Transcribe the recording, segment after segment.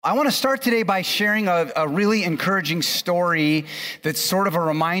I want to start today by sharing a really encouraging story that's sort of a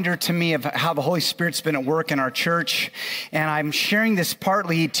reminder to me of how the Holy Spirit's been at work in our church. And I'm sharing this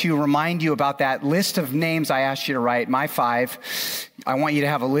partly to remind you about that list of names I asked you to write, my 5. I want you to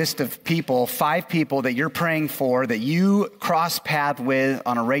have a list of people, 5 people that you're praying for, that you cross path with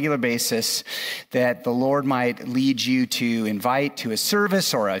on a regular basis, that the Lord might lead you to invite to a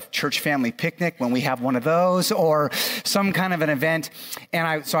service or a church family picnic when we have one of those, or some kind of an event. And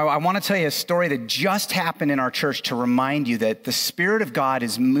I want to tell you a story that just happened in our church to remind you that the Spirit of God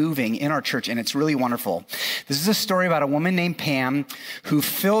is moving in our church, and it's really wonderful. This is a story about a woman named Pam who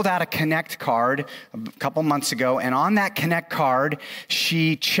filled out a Connect card a couple months ago, and on that Connect card,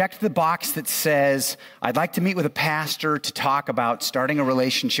 she checked the box that says, I'd like to meet with a pastor to talk about starting a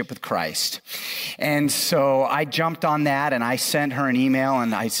relationship with Christ. And so I jumped on that, and I sent her an email,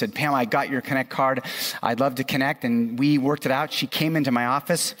 and I said, Pam, I got your Connect card. I'd love to connect, and we worked it out. She came into my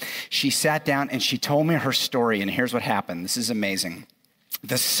office. She sat down, and she told me her story, and here's what happened. This is amazing.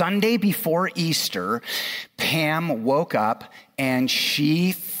 The Sunday before Easter, Pam woke up, and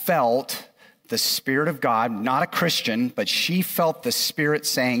she felt the Spirit of God, not a Christian, but she felt the Spirit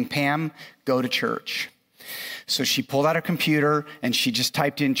saying, Pam, go to church. So she pulled out her computer and she just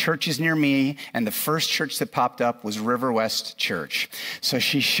typed in churches near me, and the first church that popped up was River West Church. So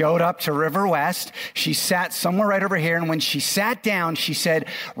she showed up to River West. She sat somewhere right over here, and when she sat down, she said,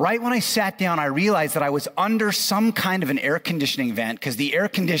 right when I sat down, I realized that I was under some kind of an air conditioning vent because the air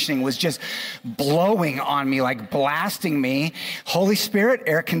conditioning was just blowing on me, like blasting me. Holy Spirit,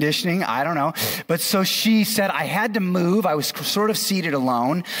 air conditioning, I don't know. But so she said I had to move. I was sort of seated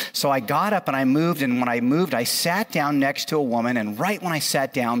alone. So I got up and I moved, and when I moved, I sat down next to a woman, and right when I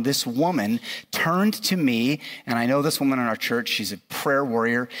sat down, this woman turned to me, and I know this woman in our church, she's a prayer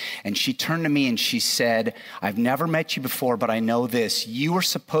warrior, and she turned to me and she said, I've never met you before, but I know this. You are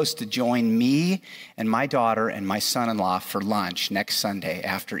supposed to join me and my daughter and my son-in-law for lunch next Sunday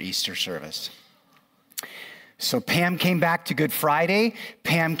after Easter service. So Pam came back to Good Friday.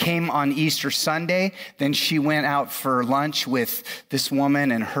 Pam came on Easter Sunday. Then she went out for lunch with this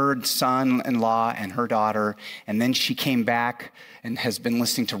woman and her son-in-law and her daughter. And then she came back and has been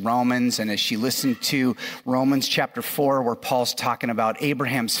listening to Romans. And as she listened to Romans chapter 4, where Paul's talking about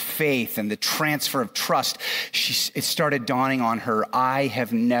Abraham's faith and the transfer of trust, it started dawning on her, I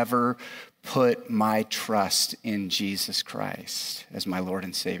have never put my trust in Jesus Christ as my Lord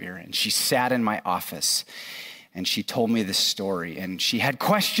and Savior. And she sat in my office and she told me this story, and she had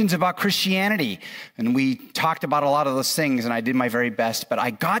questions about Christianity, and we talked about a lot of those things, and I did my very best. But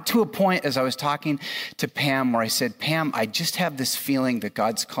I got to a point as I was talking to Pam where I said, Pam, I just have this feeling that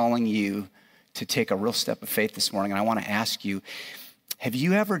God's calling you to take a real step of faith this morning, and I want to ask you, have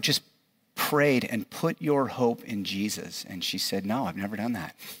you ever just prayed and put your hope in Jesus? And she said, no, I've never done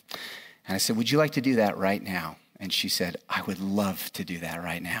that. And I said, would you like to do that right now? And she said, I would love to do that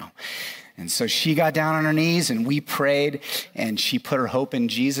right now. And so she got down on her knees and we prayed, and she put her hope in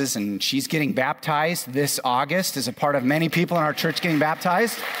Jesus, and she's getting baptized this August as a part of many people in our church getting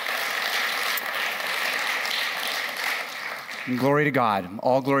baptized. And glory to God.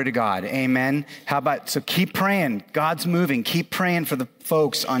 All glory to God. Amen. So keep praying. God's moving. Keep praying for the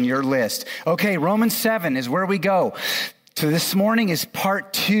folks on your list. Okay, Romans 7 is where we go. So this morning is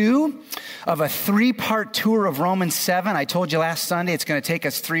part 2 of a 3-part tour of Romans 7. I told you last Sunday it's going to take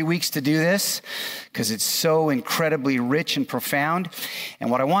us 3 weeks to do this because it's so incredibly rich and profound. And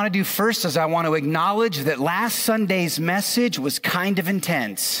what I want to do first is I want to acknowledge that last Sunday's message was kind of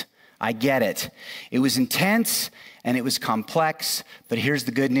intense. I get it. It was intense and it was complex, but here's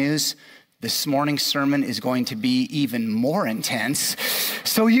the good news. This morning's sermon is going to be even more intense.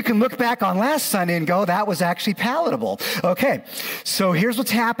 So you can look back on last Sunday and go, that was actually palatable. Okay, so here's what's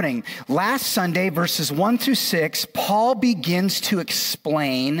happening. Last Sunday, verses 1 through 6, Paul begins to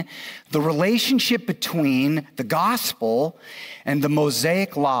explain the relationship between the gospel and the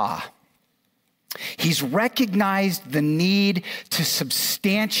Mosaic law. He's recognized the need to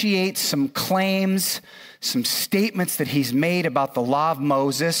substantiate some claims, some statements that he's made about the law of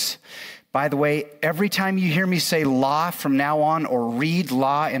Moses. By the way, every time you hear me say law from now on or read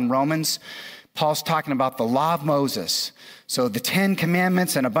law in Romans, Paul's talking about the law of Moses. So the 10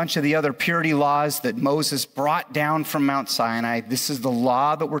 Commandments and a bunch of the other purity laws that Moses brought down from Mount Sinai, this is the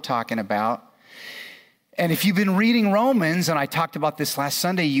law that we're talking about. And if you've been reading Romans, and I talked about this last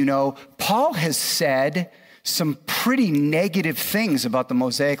Sunday, you know, Paul has said some pretty negative things about the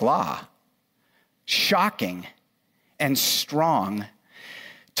Mosaic law. Shocking and strong,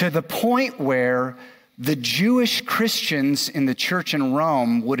 to the point where the Jewish Christians in the church in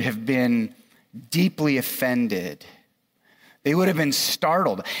Rome would have been deeply offended. They would have been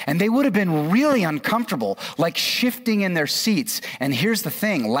startled, and they would have been really uncomfortable, like shifting in their seats. And here's the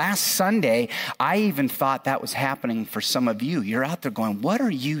thing. Last Sunday, I even thought that was happening for some of you. You're out there going, what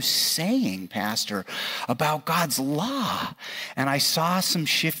are you saying, Pastor, about God's law? And I saw some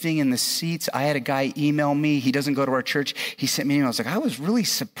shifting in the seats. I had a guy email me. He doesn't go to our church. He sent me an email. I was like, I was really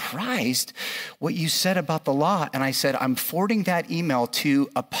surprised what you said about the law. And I said, I'm forwarding that email to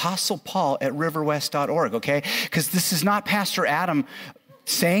Apostle Paul at riverwest.org, okay? Because this is not Pastor Adam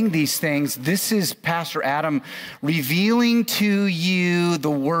saying these things. This is Pastor Adam revealing to you the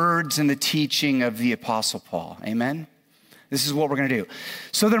words and the teaching of the Apostle Paul. Amen? This is what we're going to do.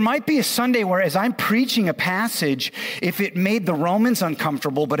 So there might be a Sunday where as I'm preaching a passage, if it made the Romans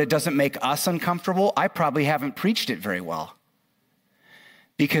uncomfortable, but it doesn't make us uncomfortable, I probably haven't preached it very well.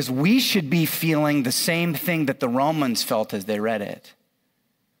 Because we should be feeling the same thing that the Romans felt as they read it.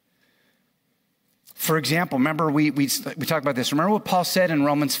 For example, remember we talked about this. Remember what Paul said in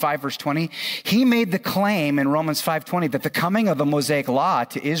Romans 5, verse 20? He made the claim in Romans 5:20 that the coming of the Mosaic law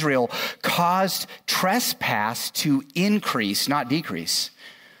to Israel caused trespass to increase, not decrease.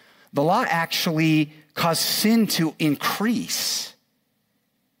 The law actually caused sin to increase.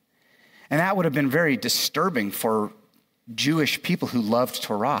 And that would have been very disturbing for Jewish people who loved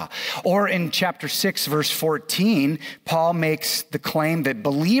Torah. Or in chapter 6, verse 14, Paul makes the claim that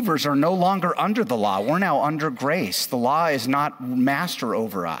believers are no longer under the law. We're now under grace. The law is not master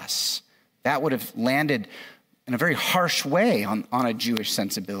over us. That would have landed in a very harsh way on a Jewish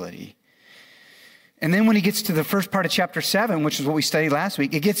sensibility. And then when he gets to the first part of chapter 7, which is what we studied last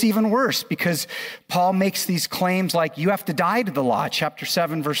week, it gets even worse because Paul makes these claims like you have to die to the law. Chapter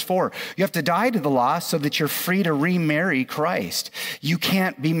 7, verse 4. You have to die to the law so that you're free to remarry Christ. You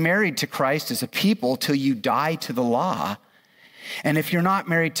can't be married to Christ as a people till you die to the law. And if you're not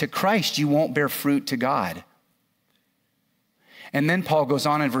married to Christ, you won't bear fruit to God. And then Paul goes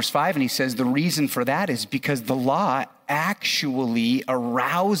on in verse 5 and he says the reason for that is because the law actually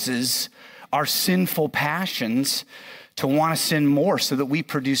arouses our sinful passions to want to sin more so that we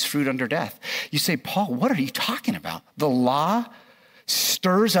produce fruit under death. You say, Paul, what are you talking about? The law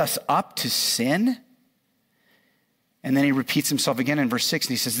stirs us up to sin? And then he repeats himself again in verse 6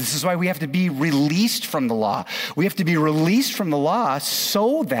 and he says, this is why we have to be released from the law. We have to be released from the law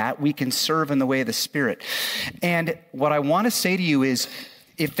so that we can serve in the way of the Spirit. And what I want to say to you is,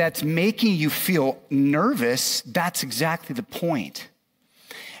 if that's making you feel nervous, that's exactly the point.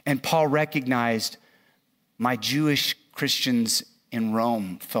 And Paul recognized my Jewish Christians in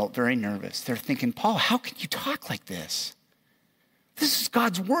Rome felt very nervous. They're thinking, Paul, how can you talk like this? This is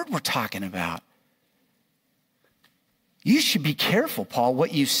God's word we're talking about. You should be careful, Paul,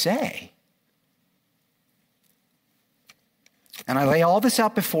 what you say. And I lay all this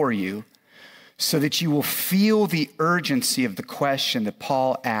out before you so that you will feel the urgency of the question that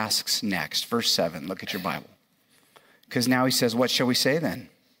Paul asks next. Verse 7, look at your Bible. Because now he says, what shall we say then?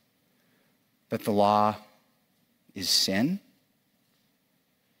 That the law is sin?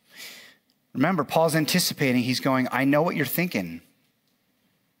 Remember, Paul's anticipating. He's going, I know what you're thinking.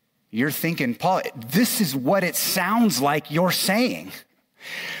 You're thinking, Paul, this is what it sounds like you're saying.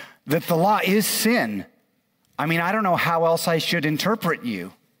 That the law is sin. I mean, I don't know how else I should interpret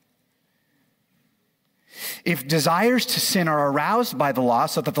you. If desires to sin are aroused by the law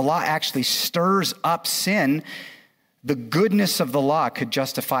so that the law actually stirs up sin, the goodness of the law could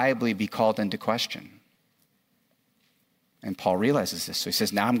justifiably be called into question. And Paul realizes this. So he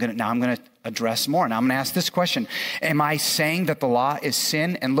says, now I'm going to address more. Now I'm going to ask this question. Am I saying that the law is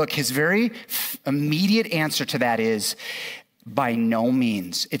sin? And look, his very immediate answer to that is, by no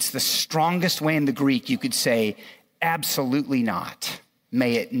means. It's the strongest way in the Greek you could say, absolutely not.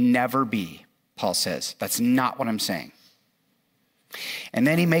 May it never be, Paul says. That's not what I'm saying. And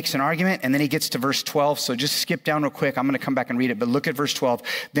then he makes an argument, and then he gets to verse 12. So just skip down real quick. I'm going to come back and read it, but look at verse 12.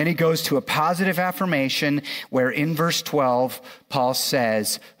 Then he goes to a positive affirmation where in verse 12, Paul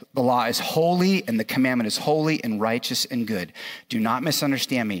says, the law is holy and the commandment is holy and righteous and good. Do not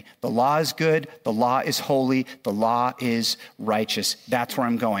misunderstand me. The law is good. The law is holy. The law is righteous. That's where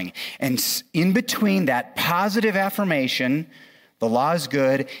I'm going. And in between that positive affirmation, the law is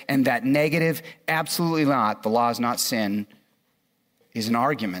good, and that negative, absolutely not, the law is not sin, is an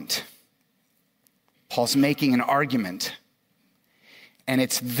argument. Paul's making an argument. And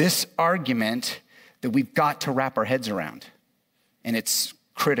it's this argument that we've got to wrap our heads around. And it's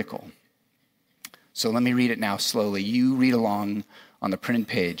critical. So let me read it now slowly. You read along on the printed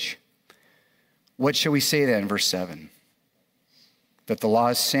page. What shall we say then, verse 7? That the law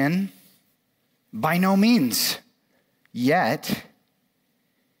is sin? By no means. Yet,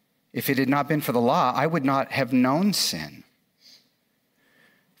 if it had not been for the law, I would not have known sin.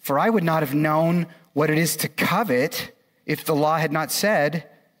 For I would not have known what it is to covet if the law had not said,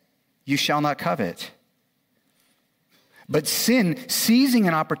 you shall not covet. But sin, seizing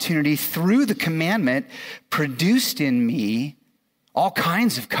an opportunity through the commandment, produced in me all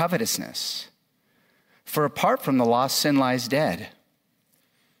kinds of covetousness. For apart from the law, sin lies dead.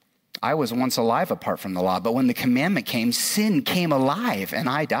 I was once alive apart from the law, but when the commandment came, sin came alive and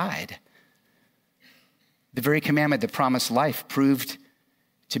I died. The very commandment that promised life proved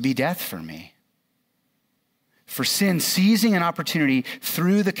to be death for me. For sin, seizing an opportunity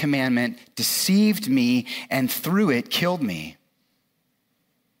through the commandment, deceived me and through it killed me.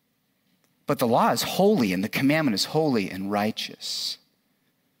 But the law is holy and the commandment is holy and righteous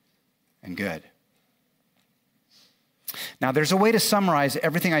and good. Now, there's a way to summarize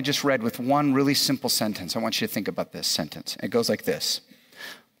everything I just read with one really simple sentence. I want you to think about this sentence. It goes like this.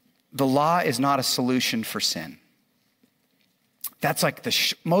 The law is not a solution for sin. That's like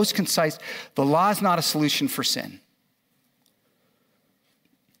the most concise. The law is not a solution for sin.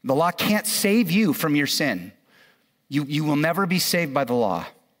 The law can't save you from your sin. You will never be saved by the law.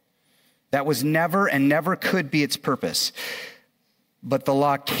 That was never and never could be its purpose. But the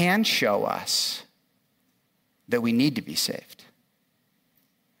law can show us that we need to be saved.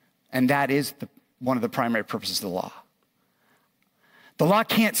 And that is one of the primary purposes of the law. The law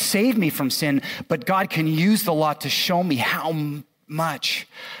can't save me from sin, but God can use the law to show me how much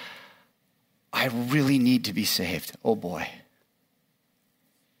I really need to be saved. Oh boy.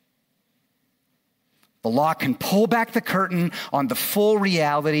 The law can pull back the curtain on the full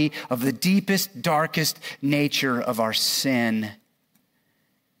reality of the deepest, darkest nature of our sin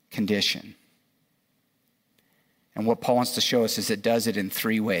condition. And what Paul wants to show us is it does it in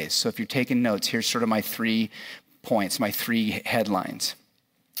three ways. So if you're taking notes, here's sort of my 3 points, my 3 headlines.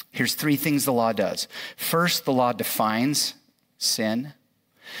 Here's 3 things the law does. First, the law defines sin.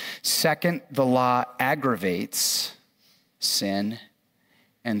 Second, the law aggravates sin.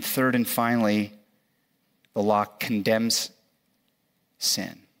 And third and finally, the law condemns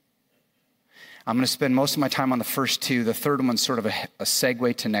sin. I'm going to spend most of my time on the first 2. The third one's sort of a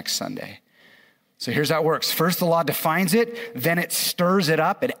segue to next Sunday. So here's how it works. First, the law defines it, then it stirs it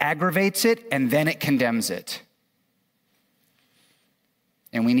up, it aggravates it, and then it condemns it.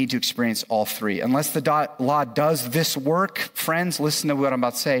 And we need to experience all 3. Unless the law does this work, friends, listen to what I'm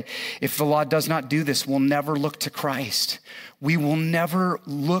about to say. If the law does not do this, we'll never look to Christ. We will never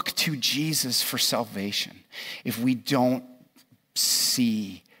look to Jesus for salvation if we don't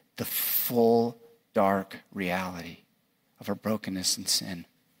see the full, dark reality of our brokenness and sin.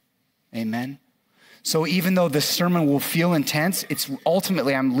 Amen? So even though this sermon will feel intense, it's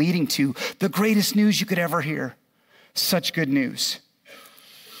ultimately I'm leading to the greatest news you could ever hear. Such good news.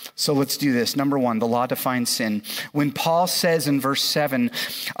 So let's do this. Number 1, the law defines sin. When Paul says in verse 7,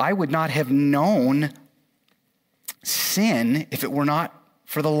 I would not have known sin if it were not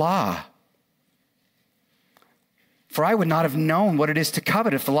for the law. For I would not have known what it is to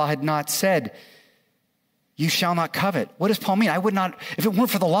covet if the law had not said, you shall not covet. What does Paul mean? If it weren't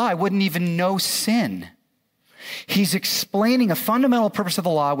for the law, I wouldn't even know sin. He's explaining a fundamental purpose of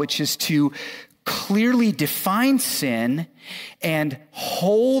the law, which is to clearly define sin and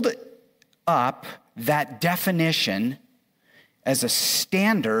hold up that definition as a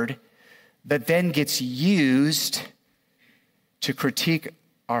standard that then gets used to critique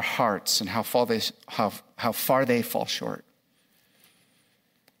our hearts and how far they fall short.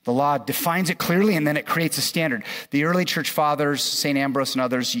 The law defines it clearly, and then it creates a standard. The early church fathers, St. Ambrose and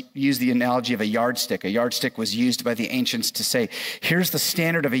others, use the analogy of a yardstick. A yardstick was used by the ancients to say, here's the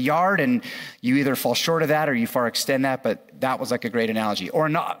standard of a yard, and you either fall short of that or you far extend that, but that was like a great analogy. Or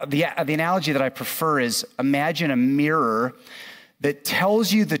not, the analogy that I prefer is imagine a mirror that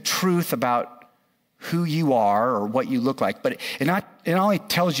tells you the truth about who you are or what you look like. But it not only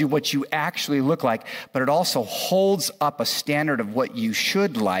tells you what you actually look like, but it also holds up a standard of what you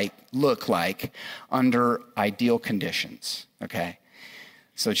should look like under ideal conditions, okay?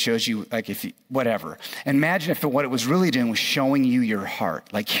 So it shows you, whatever. And imagine if what it was really doing was showing you your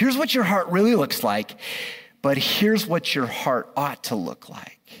heart. Like, here's what your heart really looks like, but here's what your heart ought to look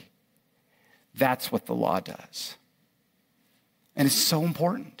like. That's what the law does. And it's so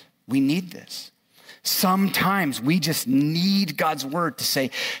important. We need this. Sometimes we just need God's word to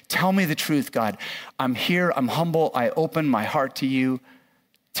say, tell me the truth, God. I'm here, I'm humble, I open my heart to you.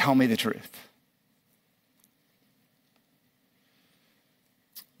 Tell me the truth.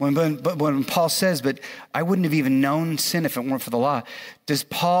 When Paul says, but I wouldn't have even known sin if it weren't for the law, does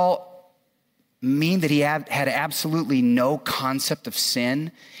Paul mean that he had absolutely no concept of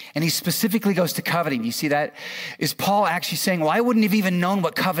sin? And he specifically goes to coveting. You see that? Is Paul actually saying, well, I wouldn't have even known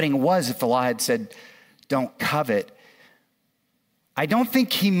what coveting was if the law had said, don't covet? I don't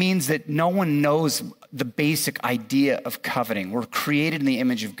think he means that no one knows the basic idea of coveting. We're created in the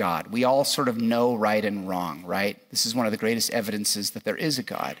image of God. We all sort of know right and wrong, right? This is one of the greatest evidences that there is a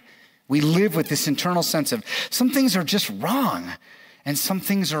God. We live with this internal sense of some things are just wrong and some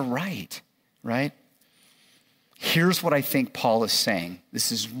things are right? Here's what I think Paul is saying.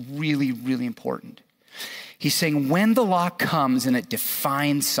 This is really, really important. He's saying when the law comes and it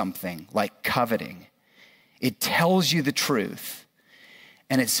defines something like coveting, it tells you the truth,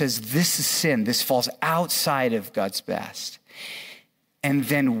 and it says this is sin, this falls outside of God's best. And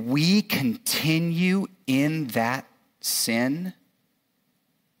then we continue in that sin,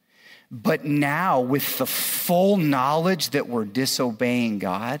 but now with the full knowledge that we're disobeying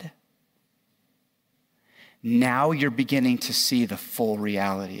God, now you're beginning to see the full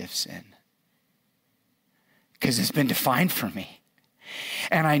reality of sin. Because it's been defined for me.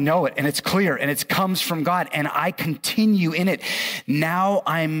 And I know it, and it's clear, and it comes from God, and I continue in it. Now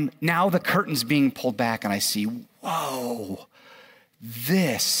the curtain's being pulled back, and I see, whoa,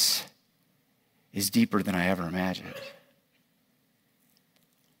 this is deeper than I ever imagined.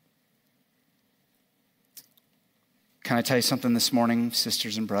 Can I tell you something this morning,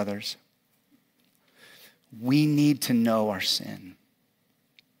 sisters and brothers? We need to know our sin.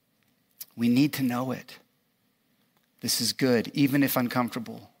 We need to know it. This is good, even if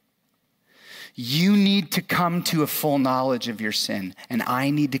uncomfortable. You need to come to a full knowledge of your sin, and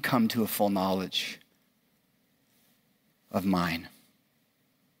I need to come to a full knowledge of mine.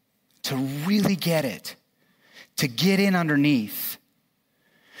 To really get it, to get in underneath.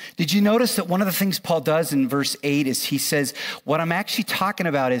 Did you notice that one of the things Paul does in verse 8 is he says, what I'm actually talking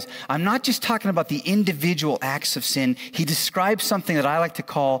about is, I'm not just talking about the individual acts of sin. He describes something that I like to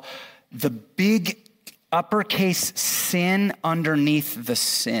call the big uppercase sin underneath the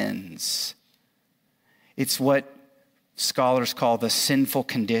sins. It's what scholars call the sinful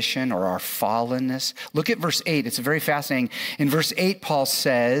condition or our fallenness. Look at verse 8. It's very fascinating. In verse 8, Paul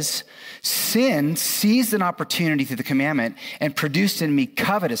says, sin seized an opportunity through the commandment and produced in me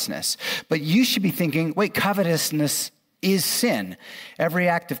covetousness. But you should be thinking, wait, covetousness is sin. Every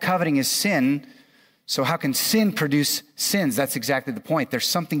act of coveting is sin. So how can sin produce sins? That's exactly the point. There's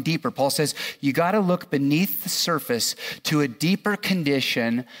something deeper. Paul says, you got to look beneath the surface to a deeper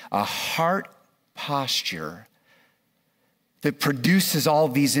condition, a heart posture that produces all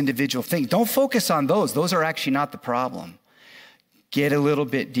these individual things. Don't focus on those. Those are actually not the problem. Get a little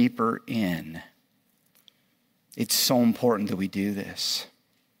bit deeper in. It's so important that we do this.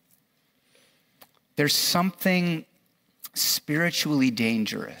 There's something spiritually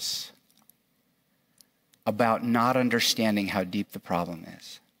dangerous about not understanding how deep the problem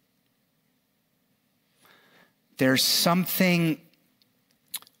is. There's something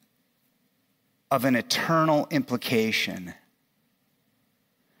of an eternal implication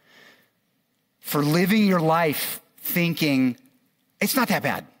for living your life thinking, it's not that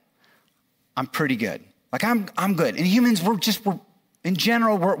bad. I'm pretty good. Like I'm good. And humans, in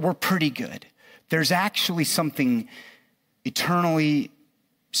general, we're pretty good. There's actually something eternally,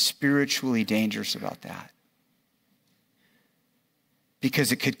 spiritually dangerous about that.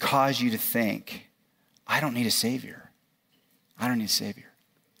 Because it could cause you to think, I don't need a savior. I don't need a savior.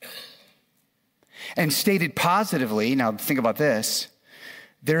 And stated positively, now think about this,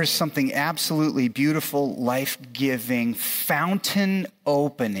 there is something absolutely beautiful, life-giving,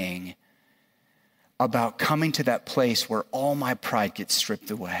 fountain-opening about coming to that place where all my pride gets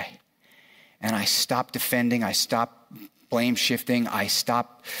stripped away. And I stop defending, I stop blame shifting, I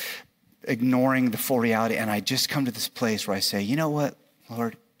stop ignoring the full reality, and I just come to this place where I say, you know what,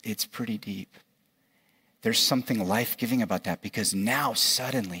 Lord, it's pretty deep. There's something life-giving about that because now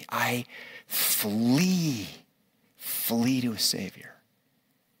suddenly I flee to a Savior.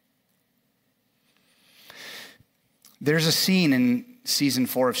 There's a scene in season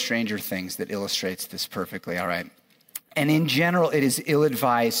 4 of Stranger Things that illustrates this perfectly, all right? And in general, it is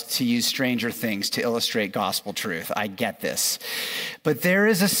ill-advised to use Stranger Things to illustrate gospel truth. I get this. But there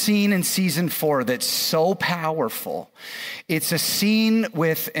is a scene in season 4 that's so powerful. It's a scene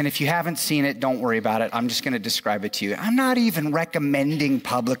with, and if you haven't seen it, don't worry about it. I'm just going to describe it to you. I'm not even recommending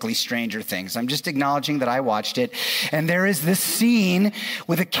publicly Stranger Things. I'm just acknowledging that I watched it. And there is this scene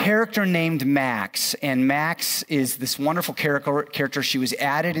with a character named Max. And Max is this wonderful character. She was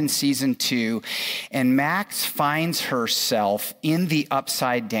added in season 2. And Max finds herself in the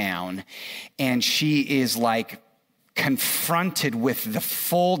upside down, and she is like confronted with the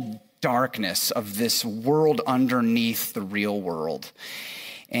full darkness of this world underneath the real world.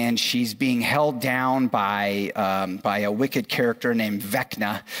 And she's being held down by a wicked character named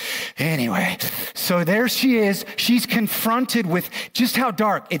Vecna. Anyway, so there she is. She's confronted with just how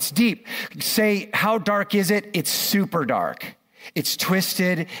dark. It's deep. Say, how dark is it? It's super dark. It's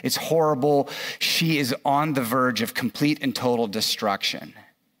twisted. It's horrible. She is on the verge of complete and total destruction.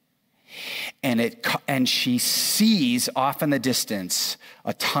 And she sees off in the distance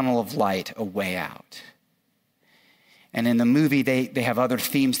a tunnel of light, a way out. And in the movie, they have other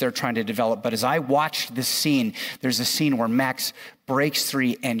themes they're trying to develop. But as I watched this scene, there's a scene where Max breaks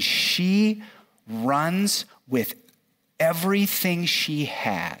free and she runs with everything she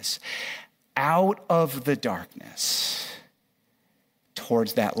has out of the darkness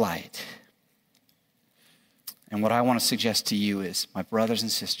towards that light. And what I want to suggest to you is, my brothers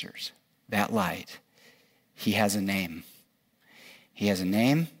and sisters, that light, he has a name. He has a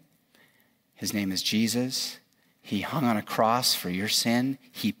name. His name is Jesus. He hung on a cross for your sin.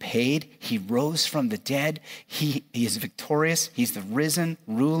 He paid. He rose from the dead. He is victorious. He's the risen,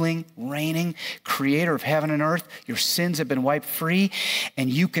 ruling, reigning creator of heaven and earth. Your sins have been wiped free, and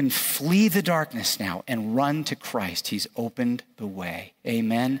you can flee the darkness now and run to Christ. He's opened the way.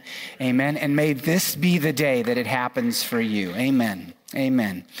 Amen. Amen. And may this be the day that it happens for you. Amen.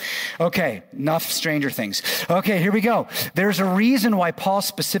 Amen. Okay, enough Stranger Things. Okay, here we go. There's a reason why Paul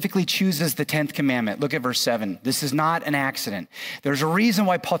specifically chooses the 10th commandment. Look at verse 7. This is not an accident. There's a reason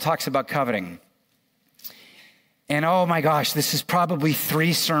why Paul talks about coveting. And oh my gosh, this is probably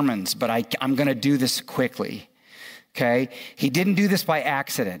 3 sermons, but I'm going to do this quickly. Okay? He didn't do this by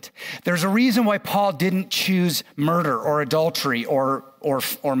accident. There's a reason why Paul didn't choose murder or adultery or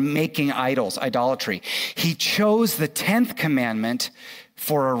making idols, idolatry. He chose the 10th commandment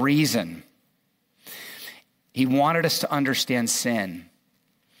for a reason. He wanted us to understand sin.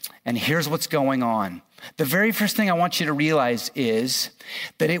 And here's what's going on. The very first thing I want you to realize is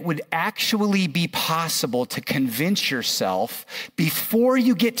that it would actually be possible to convince yourself before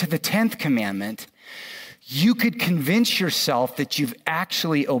you get to the 10th commandment. You could convince yourself that you've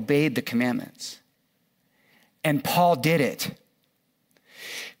actually obeyed the commandments. And Paul did it.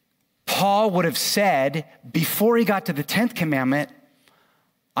 Paul would have said, before he got to the 10th commandment,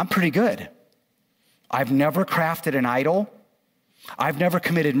 I'm pretty good. I've never crafted an idol. I've never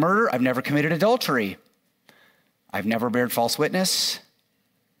committed murder. I've never committed adultery. I've never bared false witness.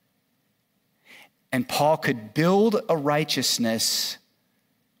 And Paul could build a righteousness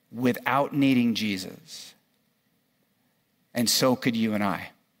without needing Jesus. And so could you and I.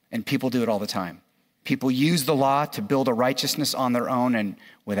 And people do it all the time. People use the law to build a righteousness on their own and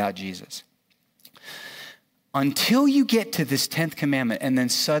without Jesus. Until you get to this 10th commandment, and then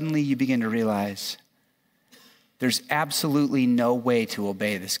suddenly you begin to realize there's absolutely no way to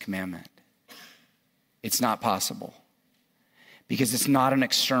obey this commandment. It's not possible. Because it's not an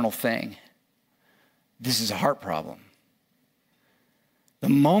external thing. This is a heart problem. The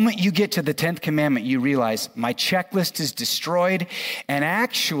moment you get to the 10th commandment, you realize my checklist is destroyed. And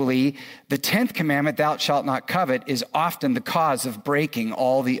actually, the 10th commandment, thou shalt not covet, is often the cause of breaking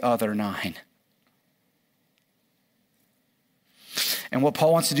all the other 9. And what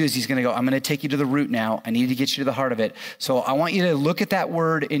Paul wants to do is he's going to go, I'm going to take you to the root now. I need to get you to the heart of it. So I want you to look at that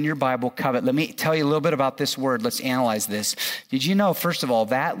word in your Bible, covet. Let me tell you a little bit about this word. Let's analyze this. Did you know, first of all,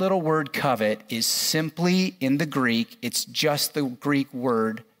 that little word covet is simply in the Greek, it's just the Greek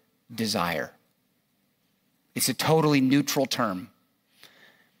word desire. It's a totally neutral term.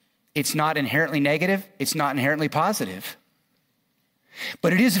 It's not inherently negative. It's not inherently positive.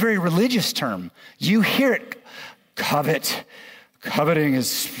 But it is a very religious term. You hear it, covet. Coveting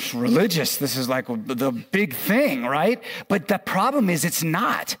is religious. This is like the big thing, right? But the problem is it's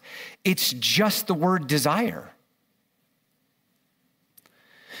not. It's just the word desire.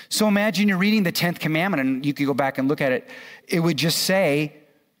 So imagine you're reading the 10th commandment, and you could go back and look at it. It would just say,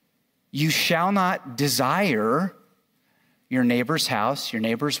 you shall not desire your neighbor's house, your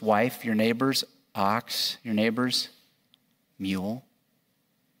neighbor's wife, your neighbor's ox, your neighbor's mule.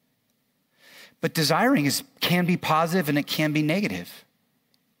 But desiring can be positive and it can be negative.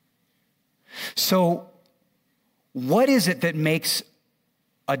 So what is it that makes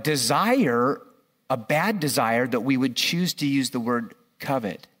a desire, a bad desire, that we would choose to use the word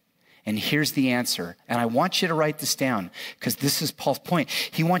covet? And here's the answer. And I want you to write this down because this is Paul's point.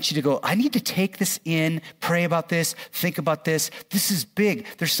 He wants you to go, I need to take this in, pray about this, think about this. This is big.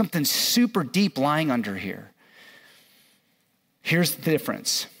 There's something super deep lying under here. Here's the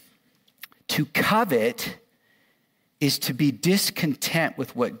difference. To covet is to be discontent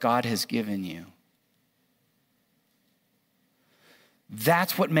with what God has given you.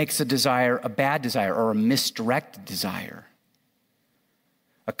 That's what makes a desire a bad desire or a misdirected desire.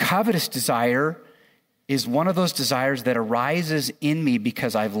 A covetous desire is one of those desires that arises in me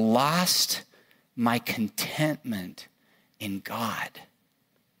because I've lost my contentment in God.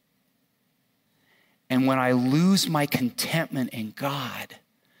 And when I lose my contentment in God,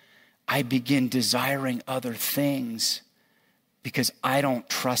 I begin desiring other things because I don't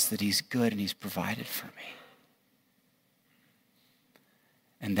trust that he's good and he's provided for me.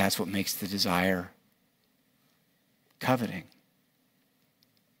 And that's what makes the desire coveting.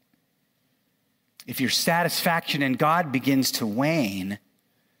 If your satisfaction in God begins to wane,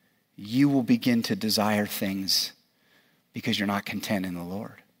 you will begin to desire things because you're not content in the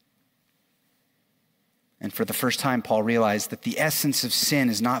Lord. And for the first time, Paul realized that the essence of sin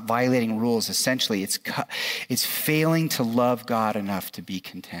is not violating rules. Essentially, it's failing to love God enough to be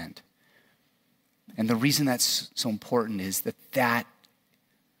content. And the reason that's so important is that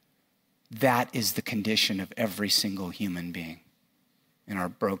is the condition of every single human being in our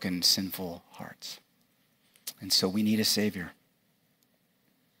broken, sinful hearts. And so we need a Savior.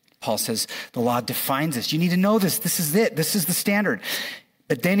 Paul says the law defines us. You need to know this. This is it. This is the standard.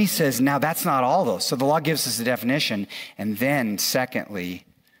 But then he says, now that's not all though. So the law gives us a definition. And then secondly,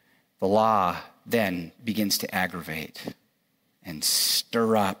 the law then begins to aggravate and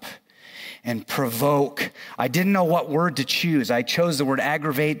stir up and provoke. I didn't know what word to choose. I chose the word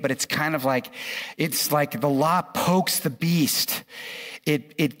aggravate, but it's kind of like, it's like the law pokes the beast.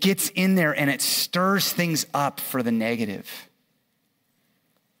 It gets in there and it stirs things up for the negative.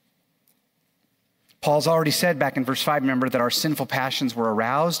 Paul's already said back in verse 5, remember, that our sinful passions were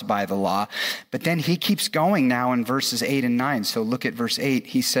aroused by the law. But then he keeps going now in verses 8 and 9. So look at verse 8.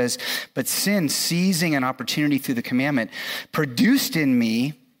 He says, but sin, seizing an opportunity through the commandment, produced in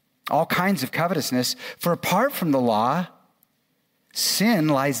me all kinds of covetousness. For apart from the law, sin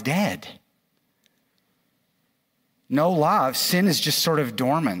lies dead. No law. Sin is just sort of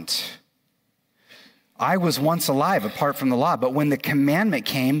dormant. I was once alive apart from the law, but when the commandment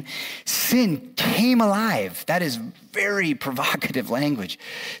came, sin came alive. That is very provocative language.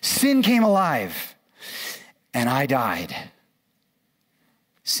 Sin came alive, and I died.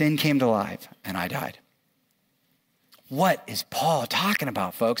 Sin came to life, and I died. What is Paul talking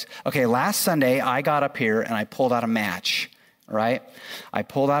about, folks? Okay, last Sunday, I got up here, and I pulled out a match, right? I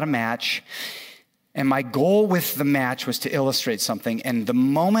pulled out a match. And my goal with the match was to illustrate something. And the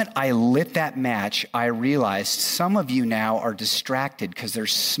moment I lit that match, I realized some of you now are distracted because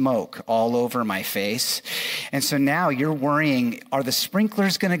there's smoke all over my face. And so now you're worrying, are the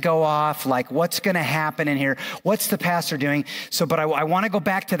sprinklers going to go off? Like, what's going to happen in here? What's the pastor doing? So, but I want to go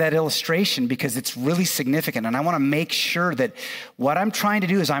back to that illustration because it's really significant. And I want to make sure that what I'm trying to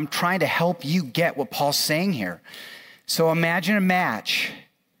do is I'm trying to help you get what Paul's saying here. So imagine a match.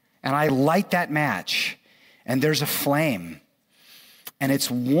 And I light that match, and there's a flame, and it's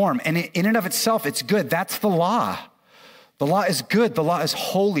warm. And in and of itself, it's good. That's the law. The law is good. The law is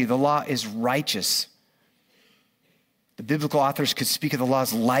holy. The law is righteous. The biblical authors could speak of the law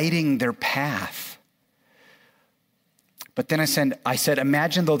as lighting their path. But then I said,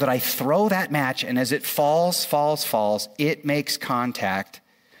 imagine, though, that I throw that match, and as it falls, it makes contact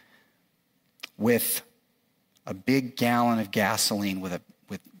with a big gallon of gasoline with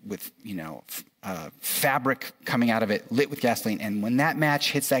fabric coming out of it, lit with gasoline. And when that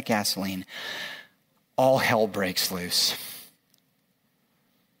match hits that gasoline, all hell breaks loose.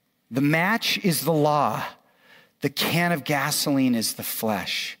 The match is the law. The can of gasoline is the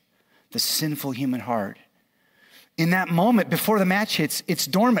flesh, the sinful human heart. In that moment, before the match hits, it's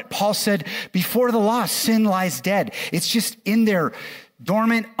dormant. Paul said, before the law, sin lies dead. It's just in there,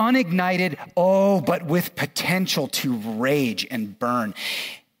 dormant, unignited, but with potential to rage and burn.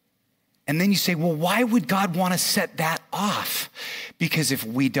 And then you say, well, why would God want to set that off? Because if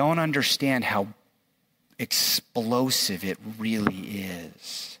we don't understand how explosive it really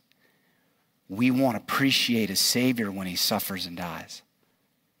is, we won't appreciate a Savior when he suffers and dies.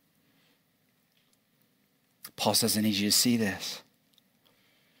 Paul says, I need you to see this.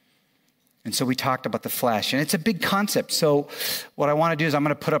 And so we talked about the flesh, and it's a big concept. So what I want to do is I'm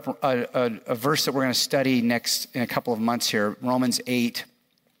going to put up a verse that we're going to study next in a couple of months here, Romans 8,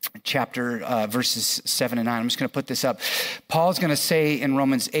 verses 7 and 9. I'm just going to put this up. Paul's going to say in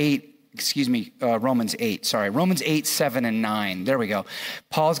Romans 8, 7 and 9. There we go.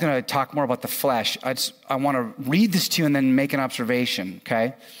 Paul's going to talk more about the flesh. I want to read this to you and then make an observation,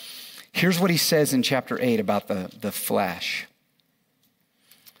 okay? Here's what he says in chapter 8 about the flesh.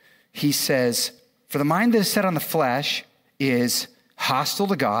 He says, for the mind that is set on the flesh is hostile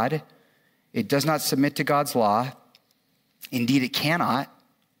to God. It does not submit to God's law. Indeed, it cannot.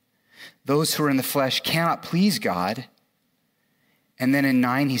 Those who are in the flesh cannot please God. And then in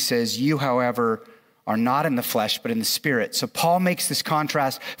 9, he says, you, however, are not in the flesh, but in the Spirit. So Paul makes this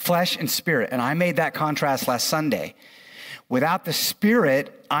contrast, flesh and spirit. And I made that contrast last Sunday. Without the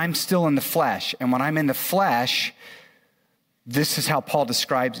Spirit, I'm still in the flesh. And when I'm in the flesh, this is how Paul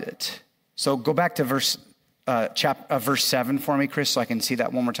describes it. So go back to verse 7 for me, Chris, so I can see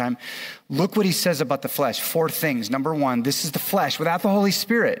that one more time. Look what he says about the flesh. 4 things. Number 1, this is the flesh without the Holy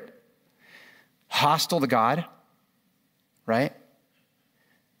Spirit. Hostile to God, right?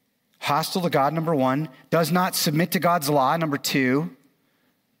 Hostile to God, number 1. Does not submit to God's law, number 2.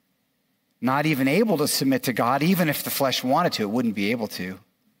 Not even able to submit to God, even if the flesh wanted to, it wouldn't be able to.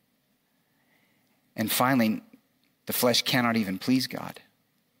 And finally, the flesh cannot even please God.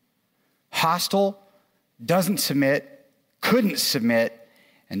 Hostile, doesn't submit, couldn't submit,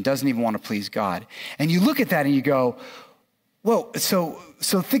 and doesn't even want to please God. And you look at that and you go, whoa, so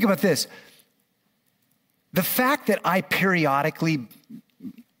think about this. The fact that I periodically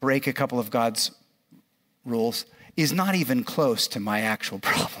break a couple of God's rules is not even close to my actual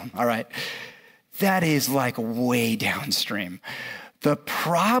problem, all right? That is like way downstream. The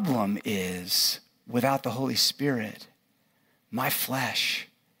problem is, without the Holy Spirit, my flesh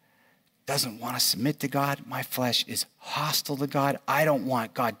doesn't want to submit to God. My flesh is hostile to God. I don't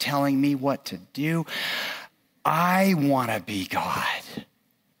want God telling me what to do. I want to be God.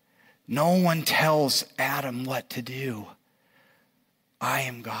 No one tells Adam what to do. I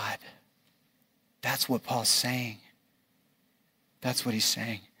am God. That's what Paul's saying. That's what he's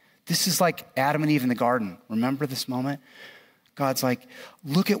saying. This is like Adam and Eve in the garden. Remember this moment? God's like,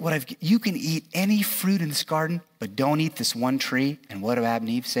 look at what you can eat any fruit in this garden, but don't eat this one tree. And what do Adam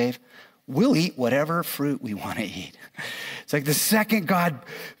and Eve say? We'll eat whatever fruit we want to eat. It's like the second God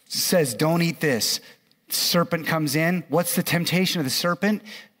says, don't eat this, serpent comes in. What's the temptation of the serpent?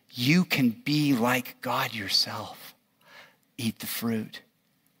 You can be like God yourself. Eat the fruit.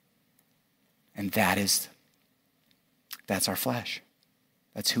 And that's our flesh.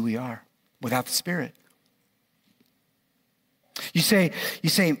 That's who we are without the Spirit. You say,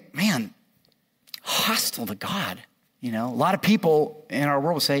 man, hostile to God. You know, a lot of people in our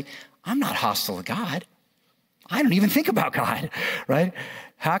world will say, I'm not hostile to God. I don't even think about God, right?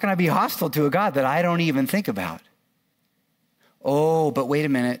 How can I be hostile to a God that I don't even think about? Oh, but wait a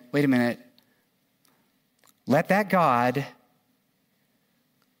minute. Let that God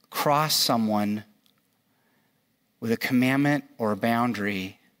cross someone with a commandment or a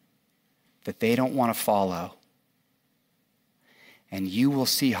boundary that they don't want to follow, and you will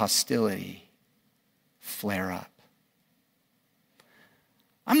see hostility flare up.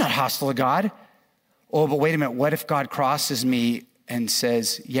 I'm not hostile to God. Oh, but wait a minute. What if God crosses me and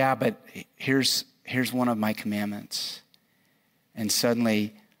says, yeah, but here's one of my commandments. And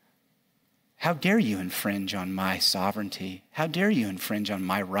suddenly, how dare you infringe on my sovereignty? How dare you infringe on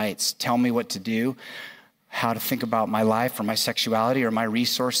my rights? Tell me what to do, how to think about my life or my sexuality or my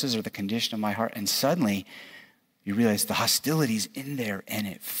resources or the condition of my heart. And suddenly, you realize the hostility's in there and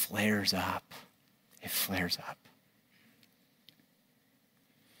it flares up. It flares up.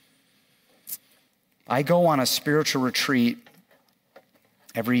 I go on a spiritual retreat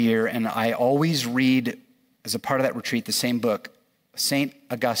every year, and I always read, as a part of that retreat, the same book, St.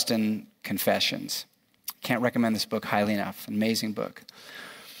 Augustine Confessions. Can't recommend this book highly enough. An amazing book.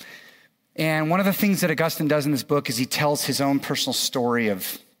 And one of the things that Augustine does in this book is he tells his own personal story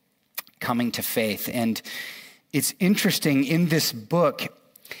of coming to faith. And it's interesting, in this book,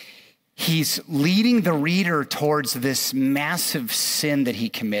 he's leading the reader towards this massive sin that he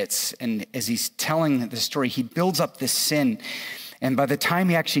commits. And as he's telling the story, he builds up this sin. And by the time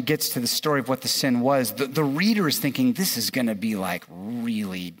he actually gets to the story of what the sin was, the reader is thinking, this is going to be like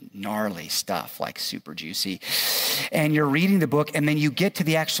really gnarly stuff, like super juicy. And you're reading the book, and then you get to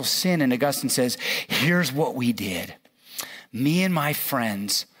the actual sin, and Augustine says, here's what we did. Me and my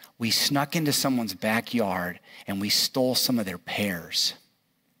friends, we snuck into someone's backyard, and we stole some of their pears.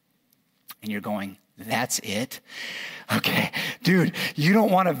 And you're going, that's it? Okay, dude, you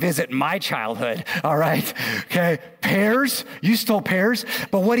don't want to visit my childhood, all right? Okay, pears, you stole pears.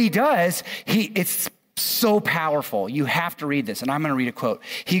 But what he does, it's so powerful. You have to read this, and I'm going to read a quote.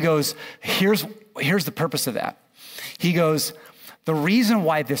 He goes, here's the purpose of that. He goes, the reason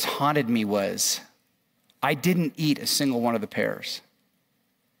why this haunted me was I didn't eat a single one of the pears.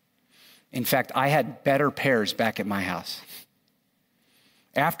 In fact, I had better pears back at my house.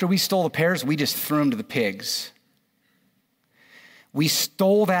 After we stole the pears, we just threw them to the pigs. We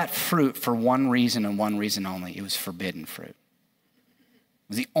stole that fruit for one reason and one reason only. It was forbidden fruit. It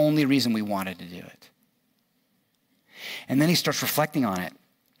was the only reason we wanted to do it. And then he starts reflecting on it.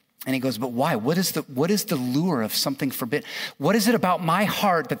 And he goes, but why? What is the lure of something forbidden? What is it about my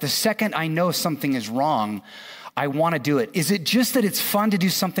heart that the second I know something is wrong, I want to do it? Is it just that it's fun to do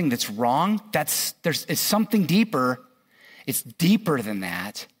something that's wrong? It's something deeper. It's deeper than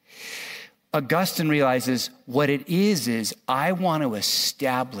that. Augustine realizes what it is I want to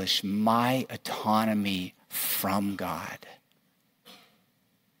establish my autonomy from God.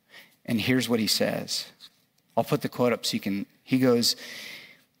 And here's what he says. I'll put the quote up so you can, he's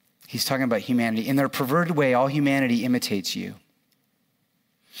talking about humanity. In their perverted way, all humanity imitates you.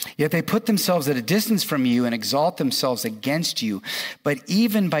 Yet they put themselves at a distance from you and exalt themselves against you. But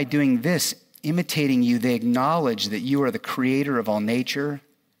even by doing this, imitating you, they acknowledge that you are the creator of all nature,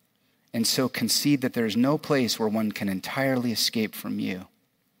 and so concede that there is no place where one can entirely escape from you.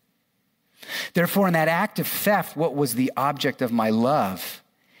 Therefore, in that act of theft, what was the object of my love?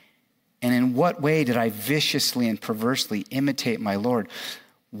 And in what way did I viciously and perversely imitate my Lord?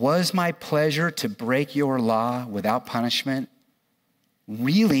 Was my pleasure to break your law without punishment,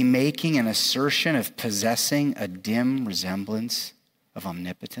 really making an assertion of possessing a dim resemblance of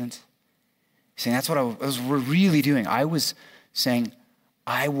omnipotence? Saying that's what I was really doing. I was saying,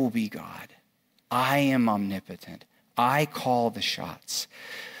 I will be God. I am omnipotent. I call the shots.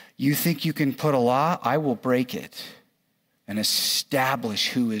 You think you can put a law? I will break it and establish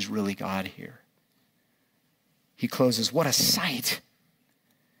who is really God here. He closes, what a sight.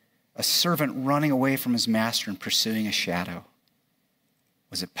 A servant running away from his master and pursuing a shadow.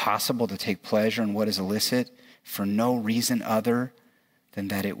 Was it possible to take pleasure in what is illicit for no reason other than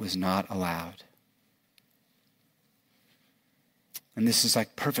that it was not allowed? And this is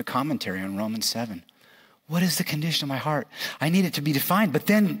like perfect commentary on Romans 7. What is the condition of my heart? I need it to be defined. But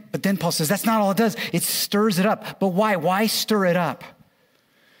then Paul says, that's not all it does. It stirs it up. But why? Why stir it up?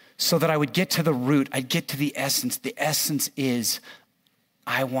 So that I would get to the root. I'd get to the essence. The essence is,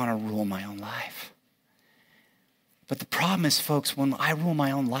 I want to rule my own life. But the problem is, folks, when I rule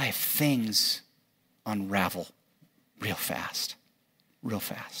my own life, things unravel real fast. Real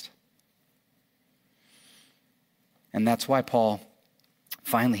fast. And that's why Paul,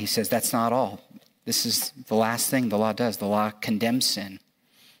 finally, he says, that's not all. This is the last thing the law does. The law condemns sin.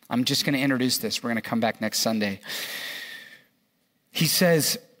 I'm just going to introduce this. We're going to come back next Sunday. He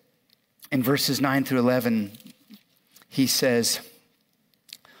says in verses 9 through 11, he says,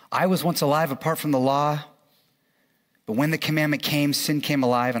 I was once alive apart from the law, but when the commandment came, sin came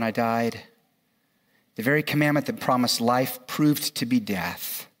alive and I died. The very commandment that promised life proved to be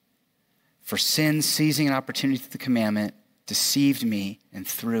death. For sin, seizing an opportunity through the commandment, deceived me, and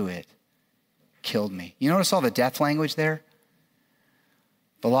through it, killed me. You notice all the death language there?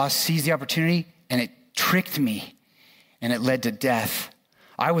 The law seized the opportunity, and it tricked me, and it led to death.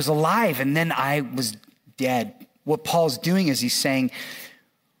 I was alive, and then I was dead. What Paul's doing is he's saying,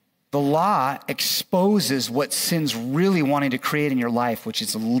 the law exposes what sin's really wanting to create in your life, which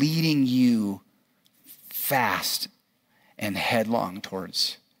is leading you fast and headlong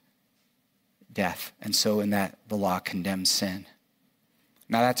towards death. And so in that, the law condemns sin.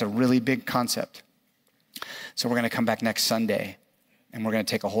 Now that's a really big concept. So we're going to come back next Sunday and we're going to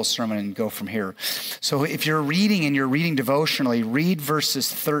take a whole sermon and go from here. So if you're reading and you're reading devotionally, read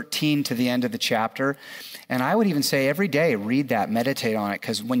verses 13 to the end of the chapter. And I would even say every day, read that, meditate on it,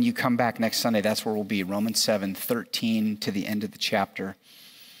 because when you come back next Sunday, that's where we'll be. Romans 7, 13 to the end of the chapter.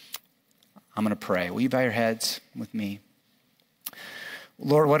 I'm going to pray. Will you bow your heads with me?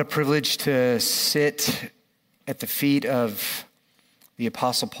 Lord, what a privilege to sit at the feet of the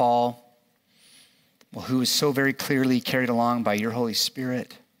Apostle Paul, who is so very clearly carried along by your Holy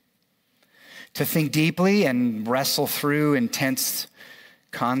Spirit, to think deeply and wrestle through intense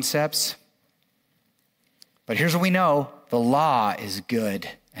concepts. But here's what we know. The law is good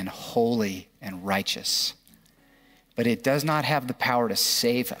and holy and righteous, but it does not have the power to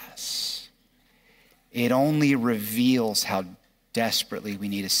save us. It only reveals how desperately we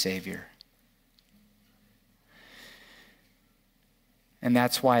need a Savior. And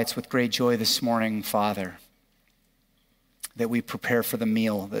that's why it's with great joy this morning, Father, that we prepare for the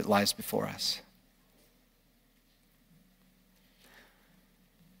meal that lies before us.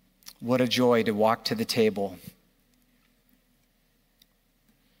 What a joy to walk to the table,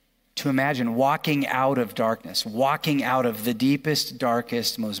 to imagine walking out of darkness, walking out of the deepest,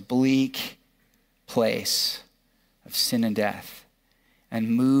 darkest, most bleak place of sin and death, and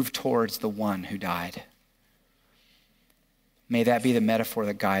move towards the one who died. May that be the metaphor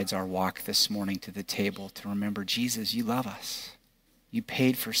that guides our walk this morning to the table, to remember, Jesus, you love us. You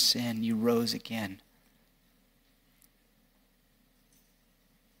paid for sin. You rose again.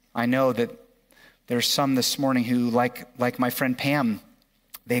 I know that There's some this morning who, like my friend Pam,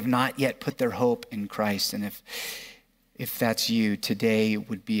 they've not yet put their hope in Christ. And if that's you, today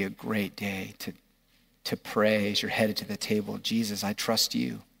would be a great day to pray as you're headed to the table. Jesus, I trust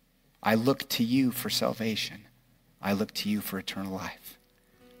you. I look to you for salvation. I look to you for eternal life.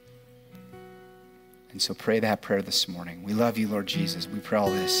 And so pray that prayer this morning. We love you, Lord Jesus. We pray all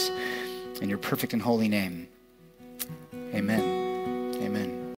this in your perfect and holy name. Amen. Amen.